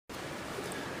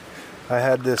I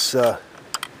had this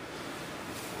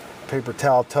paper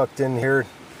towel tucked in here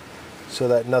so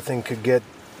that nothing could get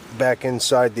back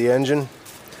inside the engine.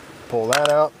 Pull that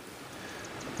out.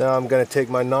 Now I'm going to take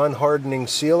my non-hardening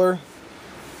sealer,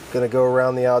 going to go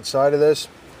around the outside of this,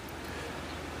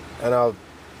 and I'll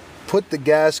put the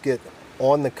gasket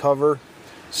on the cover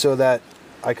so that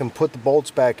I can put the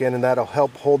bolts back in, and that'll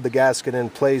help hold the gasket in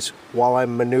place while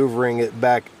I'm maneuvering it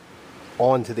back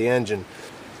onto the engine.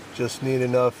 Just need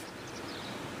enough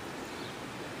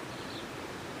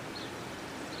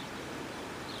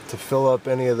to fill up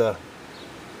any of the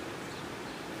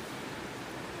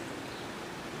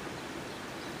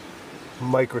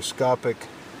microscopic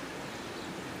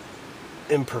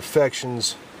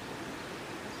imperfections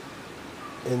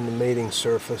in the mating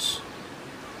surface.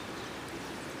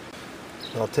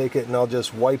 I'll take it and I'll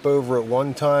just wipe over it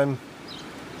one time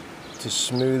to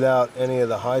smooth out any of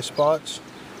the high spots.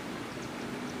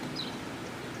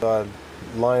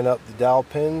 Line up the dowel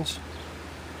pins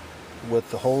with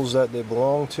the holes that they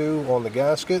belong to on the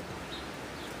gasket,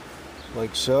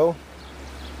 like so.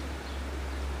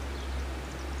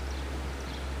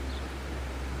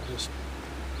 Just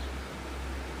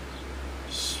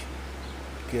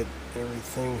get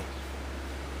everything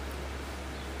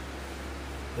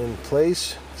in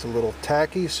place. It's a little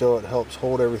tacky, so it helps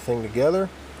hold everything together.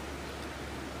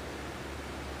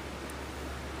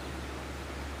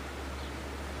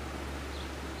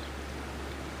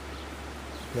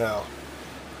 Now,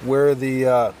 where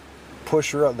the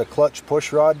the clutch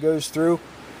push rod goes through,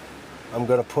 I'm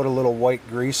going to put a little white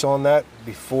grease on that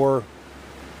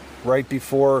right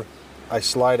before I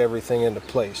slide everything into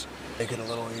place. Make it a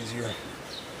little easier.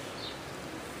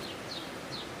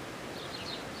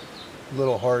 A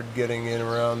little hard getting in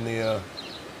around the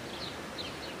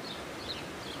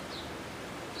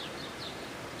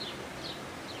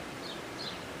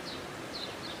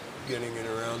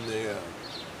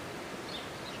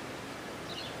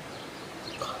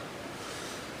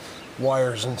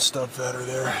wires and stuff that are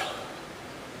there.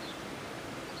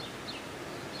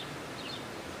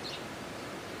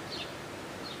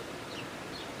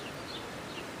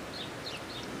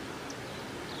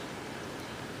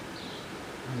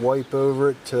 Wipe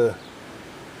over it to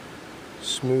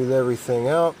smooth everything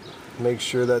out. Make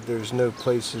sure that there's no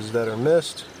places that are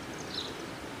missed.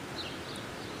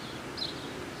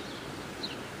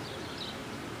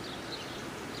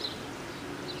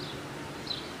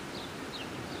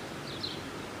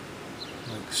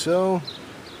 Like so.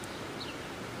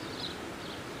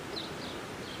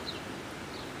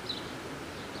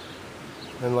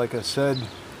 And like I said,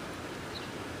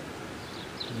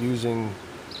 using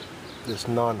this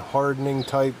non-hardening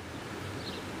type,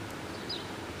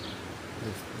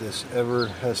 if this ever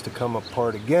has to come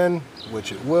apart again,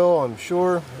 which it will, I'm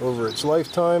sure, over its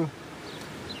lifetime,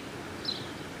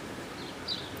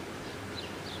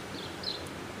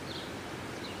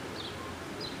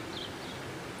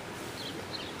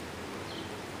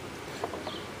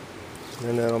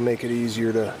 and that'll make it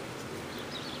easier to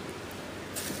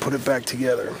put it back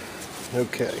together.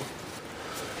 Okay,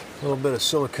 a little bit of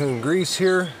silicone grease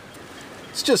here.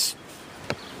 It's just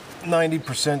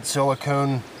 90%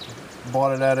 silicone.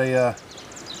 Bought it at a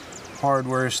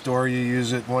hardware store. You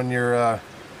use it when you're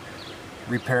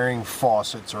repairing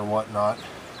faucets or whatnot.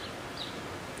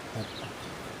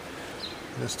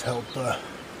 Just help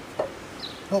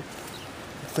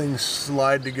things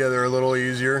slide together a little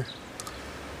easier,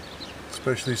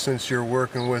 especially since you're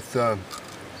working with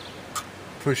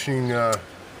pushing a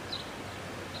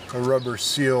rubber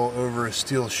seal over a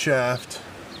steel shaft.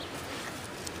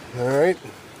 Alright,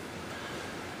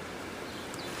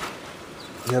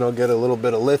 then I'll get a little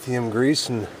bit of lithium grease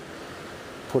and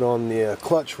put on the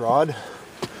clutch rod,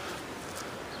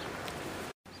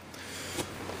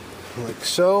 like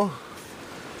so.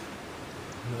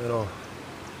 That'll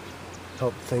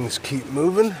help things keep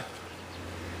moving.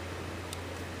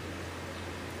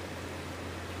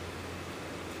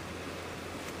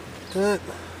 Like that.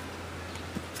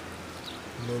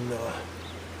 And then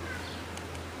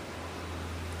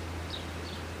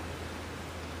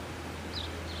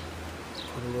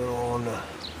put a little on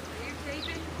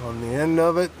the end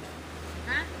of it.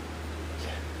 Huh?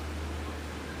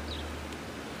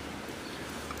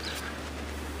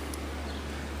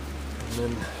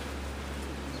 And then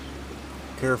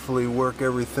carefully work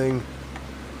everything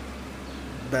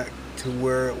back to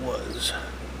where it was.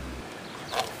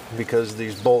 Because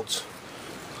these bolts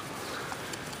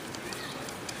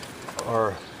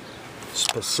are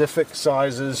specific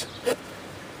sizes,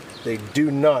 they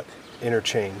do not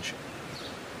interchange.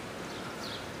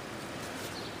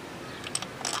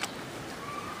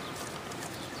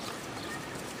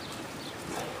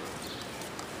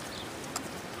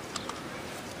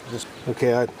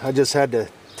 Okay, I just had to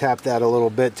tap that a little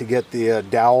bit to get the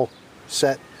dowel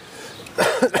set.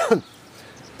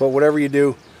 But whatever you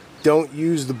do, don't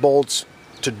use the bolts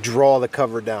to draw the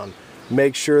cover down.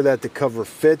 Make sure that the cover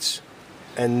fits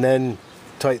and then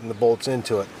tighten the bolts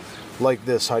into it. Like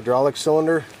this hydraulic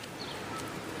cylinder,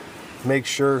 make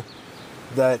sure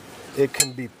that it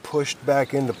can be pushed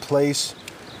back into place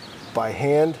by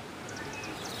hand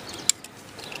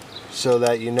so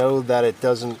that you know that it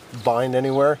doesn't bind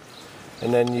anywhere,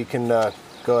 and then you can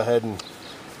go ahead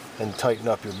and tighten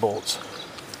up your bolts.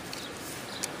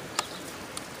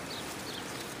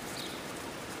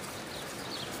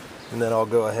 And then I'll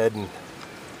go ahead and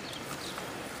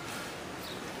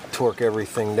torque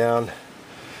everything down.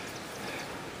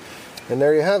 And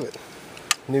there you have it.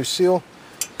 New seal.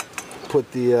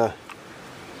 Put the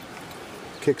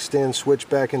kickstand switch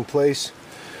back in place.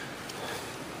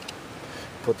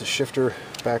 Put the shifter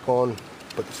back on.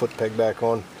 Put the foot peg back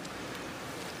on.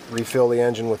 Refill the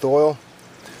engine with oil.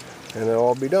 And it'll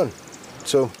all be done.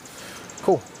 So,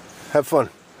 cool. Have fun.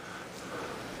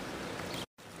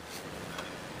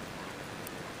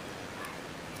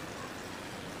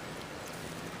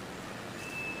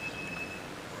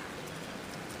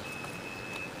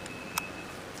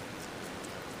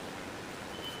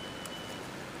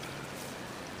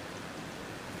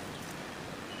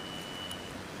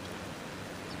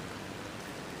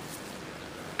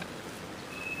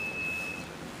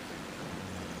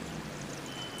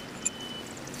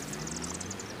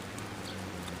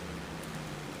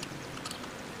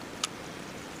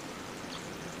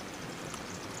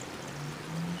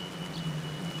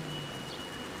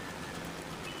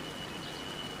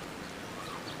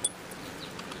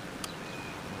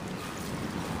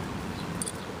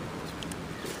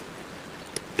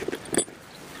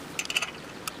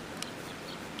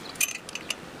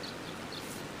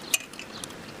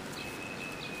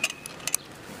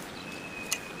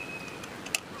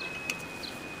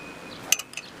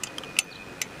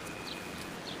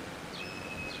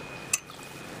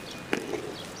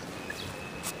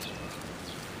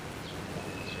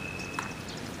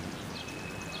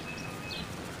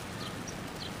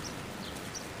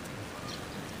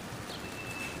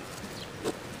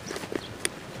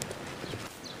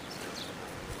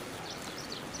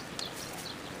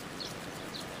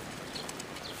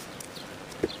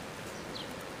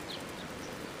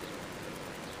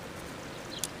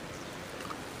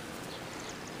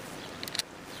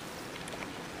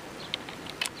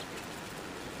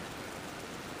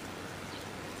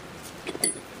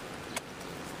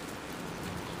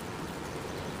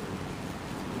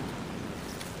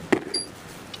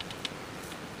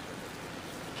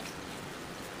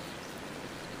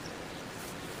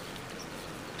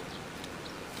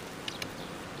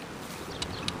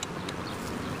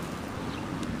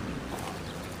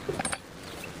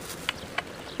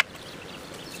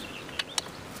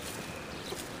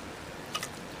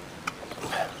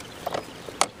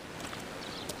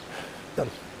 Dun,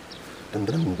 dun,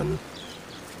 dun, dun.